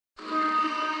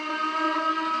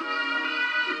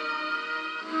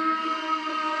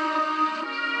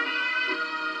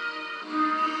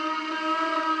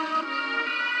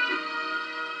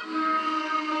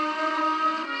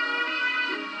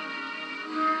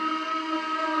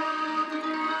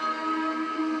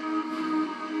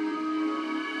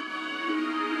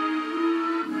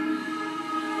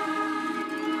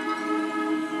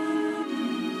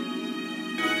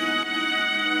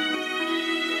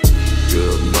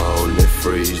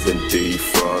been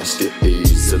defrosted,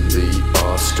 easily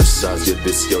ostracized. Yeah,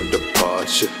 this your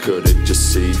departure, could've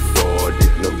just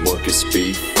C4'd. No one can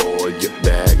speak for you,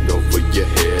 bag over your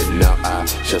head, now I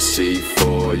shall see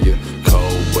for you.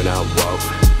 Cold when I walk,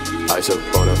 ice up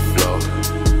on the floor.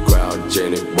 Crowd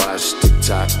Jenny, watch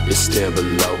TikTok, it's 10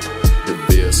 below. The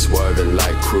bill swerving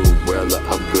like Cruella,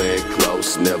 I'm Glenn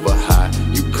Close. Never high,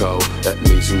 you cold, that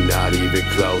means you not even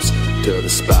close to the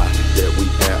spot that we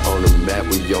at on the map.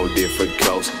 We on different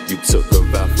coasts. You took a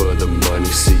vow for the money,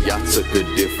 see I took a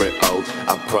different oath.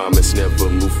 I promise never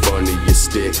move funny, you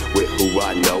stick with who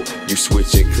I know. You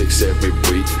switching clicks every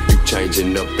week, you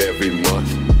changing up every month.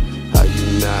 How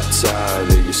you not tired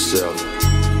of yourself?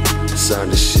 Sign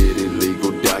the shitty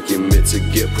legal document to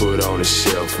get put on the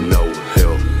shelf. No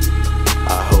help,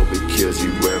 I hope it kills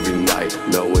you every night,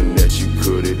 knowing that you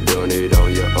could've done it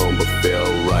on your own but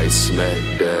fell right smack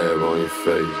dab on your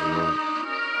face, man.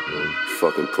 You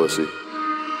fucking pussy.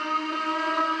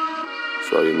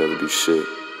 Sorry you never do shit.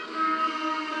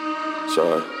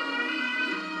 Sorry.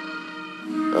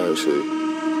 I actually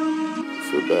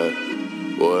feel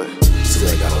bad, boy. Still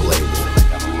ain't got a label,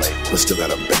 but still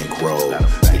got a bankroll.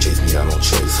 They chase me, I don't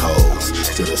chase hoes.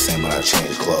 Still the same when I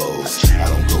change clothes. I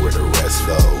don't go where the rest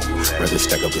go. Rather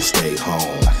stack up and stay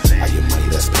home. I get money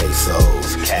that's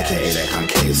pesos, aka that con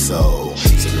queso.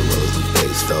 Cigarillas, we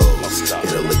face those.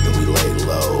 Hit a lick, then we lay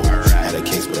low. Had a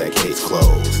case, but that case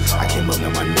closed. I came up,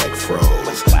 now my neck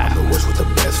froze. I'm the worst with the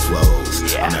best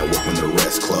flows. I'm at work when the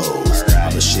rest closed.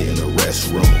 I'm the shit in the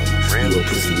restroom. You a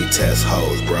pussy, we test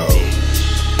hoes, bro.